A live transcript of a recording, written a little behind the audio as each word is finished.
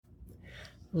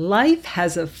Life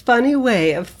has a funny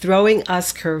way of throwing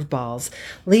us curveballs,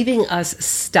 leaving us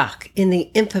stuck in the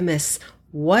infamous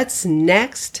what's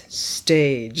next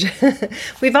stage.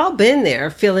 We've all been there,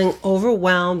 feeling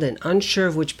overwhelmed and unsure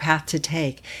of which path to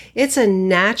take. It's a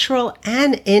natural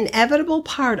and inevitable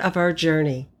part of our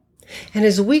journey. And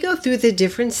as we go through the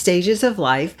different stages of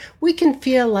life, we can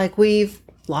feel like we've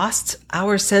lost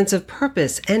our sense of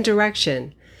purpose and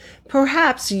direction.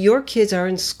 Perhaps your kids are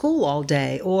in school all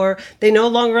day, or they no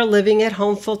longer are living at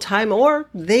home full time, or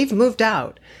they've moved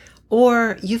out,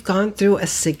 or you've gone through a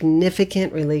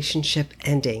significant relationship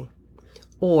ending,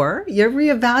 or you're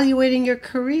reevaluating your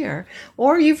career,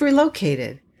 or you've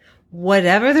relocated.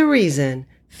 Whatever the reason,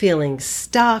 feeling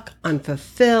stuck,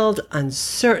 unfulfilled,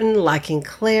 uncertain, lacking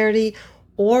clarity,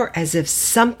 or as if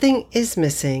something is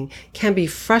missing can be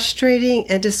frustrating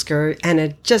and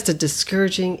just a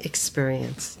discouraging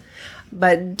experience.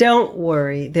 But don't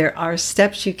worry, there are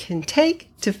steps you can take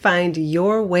to find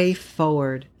your way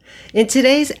forward. In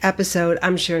today's episode,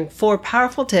 I'm sharing 4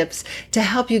 powerful tips to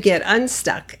help you get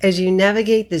unstuck as you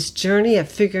navigate this journey of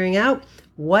figuring out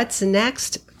what's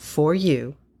next for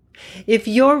you. If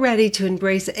you're ready to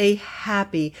embrace a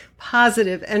happy,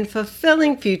 positive, and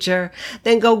fulfilling future,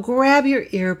 then go grab your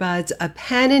earbuds, a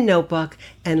pen and notebook,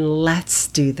 and let's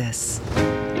do this.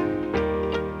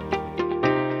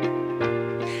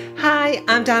 Hi,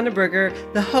 I'm Donna Berger,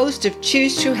 the host of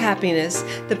Choose True Happiness,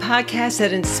 the podcast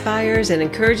that inspires and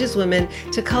encourages women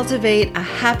to cultivate a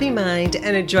happy mind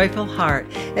and a joyful heart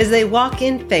as they walk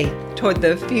in faith toward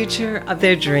the future of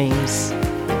their dreams.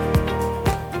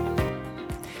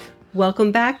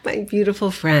 Welcome back, my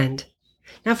beautiful friend.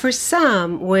 Now, for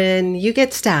some, when you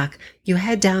get stuck, you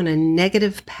head down a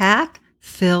negative path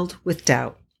filled with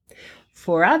doubt.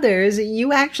 For others,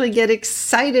 you actually get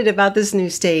excited about this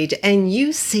new stage and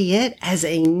you see it as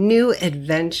a new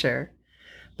adventure.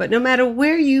 But no matter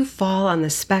where you fall on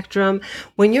the spectrum,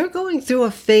 when you're going through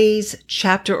a phase,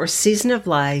 chapter, or season of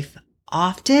life,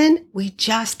 often we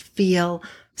just feel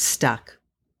stuck.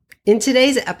 In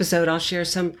today's episode, I'll share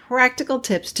some practical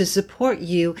tips to support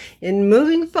you in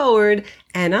moving forward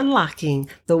and unlocking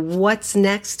the what's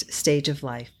next stage of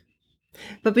life.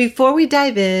 But before we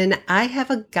dive in, I have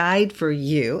a guide for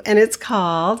you, and it's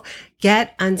called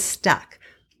Get Unstuck.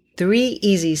 3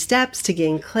 easy steps to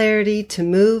gain clarity to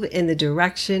move in the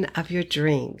direction of your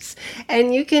dreams.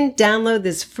 And you can download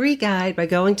this free guide by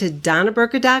going to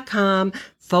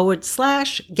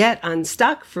donnaberger.com/Get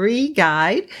Unstuck free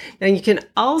guide. Now you can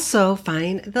also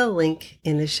find the link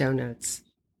in the show notes.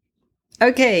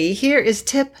 Okay, here is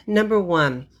tip number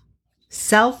 1,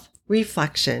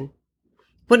 self-reflection.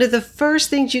 One of the first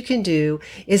things you can do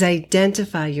is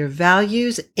identify your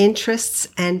values, interests,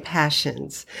 and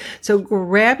passions. So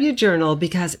grab your journal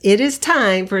because it is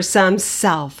time for some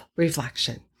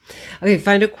self-reflection. Okay,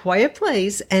 find a quiet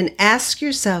place and ask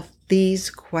yourself these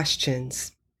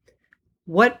questions.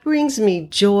 What brings me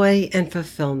joy and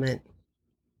fulfillment?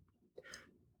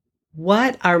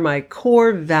 What are my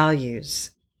core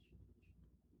values?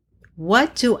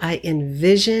 What do I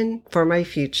envision for my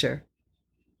future?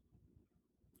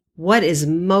 What is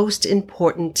most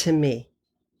important to me?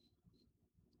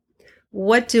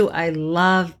 What do I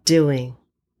love doing?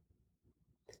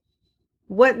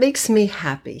 What makes me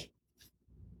happy?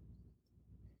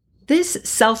 This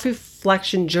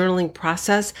self-reflection journaling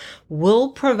process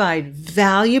will provide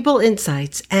valuable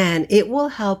insights and it will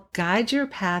help guide your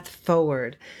path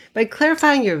forward. By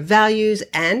clarifying your values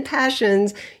and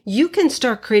passions, you can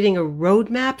start creating a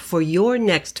roadmap for your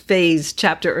next phase,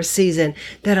 chapter, or season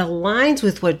that aligns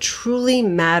with what truly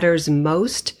matters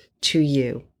most to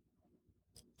you.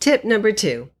 Tip number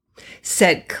 2,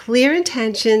 set clear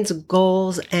intentions,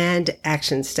 goals, and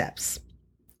action steps.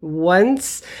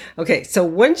 Once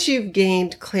you've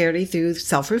gained clarity through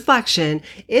self-reflection,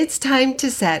 it's time to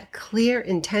set clear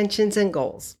intentions and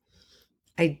goals.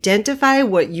 Identify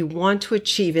what you want to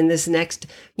achieve in this next,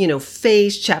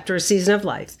 phase, chapter, or season of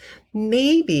life.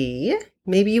 Maybe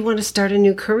you want to start a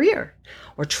new career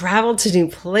or travel to new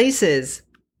places,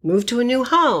 move to a new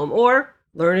home, or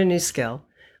learn a new skill.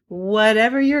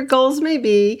 Whatever your goals may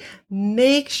be,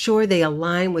 make sure they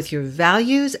align with your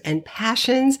values and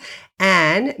passions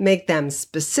and make them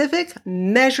specific,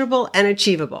 measurable, and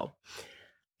achievable.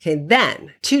 Okay,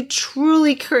 then to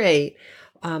truly create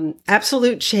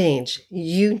absolute change,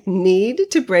 you need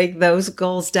to break those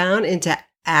goals down into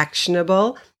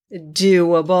actionable,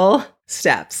 doable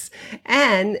steps.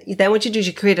 And then what you do is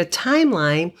you create a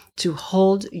timeline to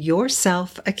hold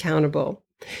yourself accountable.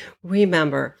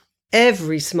 Remember,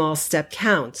 Every small step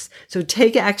counts. So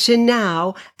take action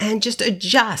now and just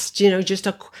adjust,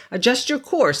 adjust your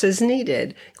course as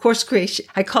needed. Course creation.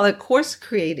 I call it course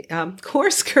correction.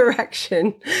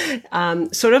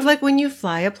 Sort of like when you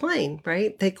fly a plane,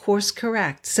 right? They course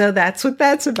correct. So that's what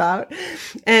that's about.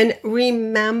 And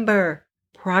remember,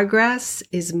 progress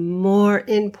is more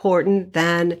important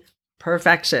than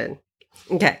perfection.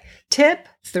 Okay. Tip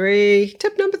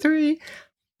number 3.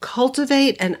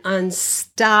 Cultivate an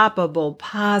unstoppable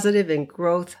positive and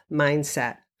growth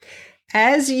mindset.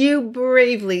 As you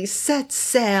bravely set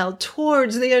sail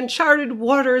towards the uncharted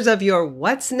waters of your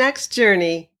what's next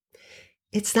journey,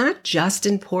 it's not just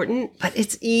important, but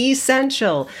it's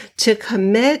essential to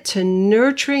commit to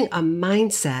nurturing a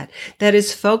mindset that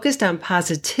is focused on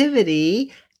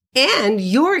positivity, and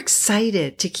you're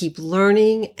excited to keep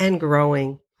learning and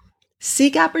growing.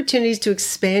 Seek opportunities to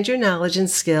expand your knowledge and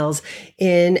skills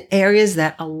in areas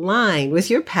that align with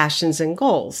your passions and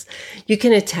goals. You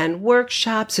can attend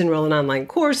workshops, enroll in online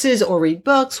courses, or read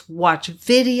books, watch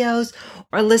videos,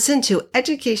 or listen to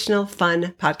educational,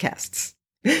 fun podcasts.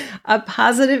 A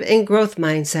positive and growth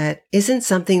mindset isn't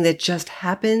something that just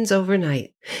happens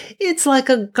overnight. It's like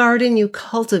a garden you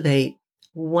cultivate,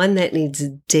 one that needs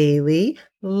daily,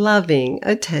 loving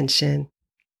attention.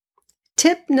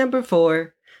 Tip number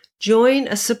 4. Join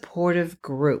a supportive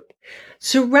group.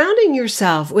 Surrounding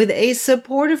yourself with a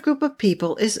supportive group of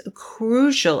people is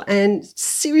crucial, and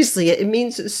seriously, it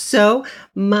means so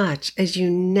much as you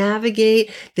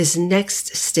navigate this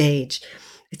next stage.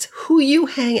 It's who you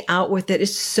hang out with that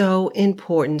is so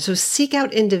important. So seek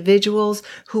out individuals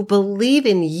who believe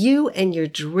in you and your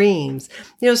dreams.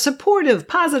 Supportive,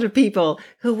 positive people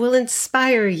who will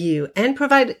inspire you and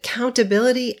provide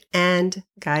accountability and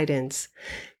guidance.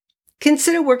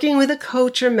 Consider working with a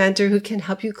coach or mentor who can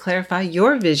help you clarify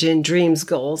your vision, dreams,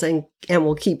 goals, and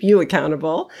will keep you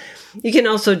accountable. You can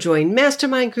also join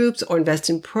mastermind groups or invest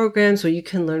in programs where you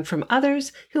can learn from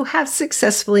others who have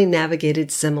successfully navigated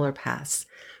similar paths.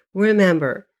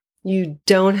 Remember, you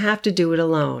don't have to do it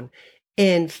alone.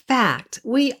 In fact,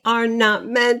 we are not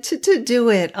meant to do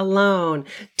it alone.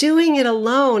 Doing it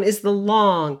alone is the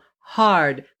long,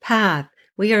 hard path.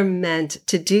 We are meant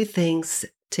to do things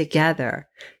together.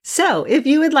 So if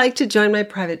you would like to join my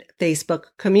private Facebook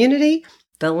community,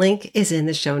 the link is in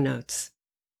the show notes.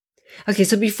 Okay,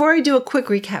 so before I do a quick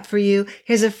recap for you,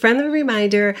 here's a friendly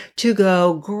reminder to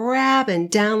go grab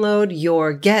and download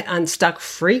your Get Unstuck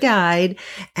free guide,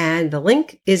 and the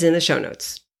link is in the show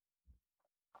notes.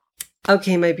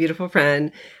 Okay, my beautiful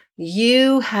friend,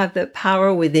 you have the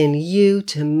power within you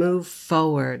to move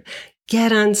forward.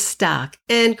 Get unstuck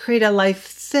and create a life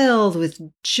filled with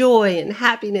joy and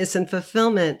happiness and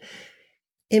fulfillment.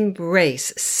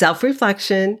 Embrace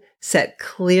self-reflection, set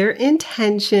clear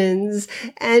intentions,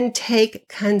 and take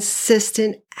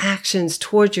consistent actions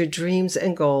towards your dreams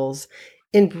and goals.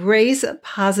 Embrace a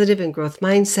positive and growth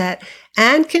mindset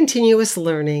and continuous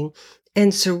learning,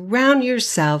 and surround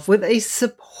yourself with a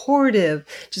supportive,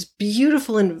 just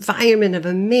beautiful environment of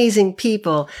amazing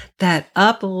people that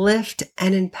uplift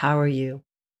and empower you.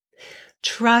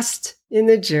 Trust in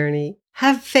the journey,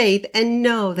 have faith, and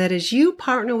know that as you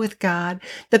partner with God,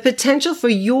 the potential for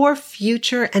your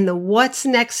future and the what's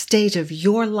next stage of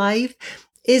your life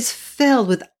is filled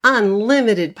with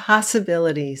unlimited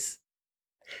possibilities.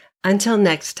 Until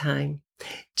next time,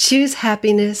 choose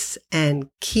happiness and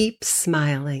keep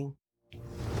smiling.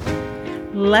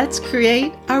 Let's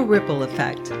create a ripple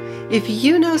effect. If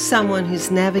you know someone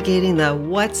who's navigating the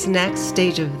what's next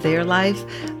stage of their life,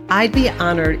 I'd be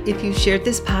honored if you shared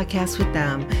this podcast with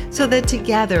them so that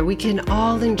together we can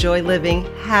all enjoy living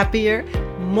happier,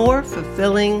 more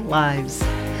fulfilling lives.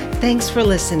 Thanks for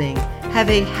listening. Have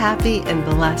a happy and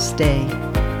blessed day.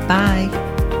 Bye.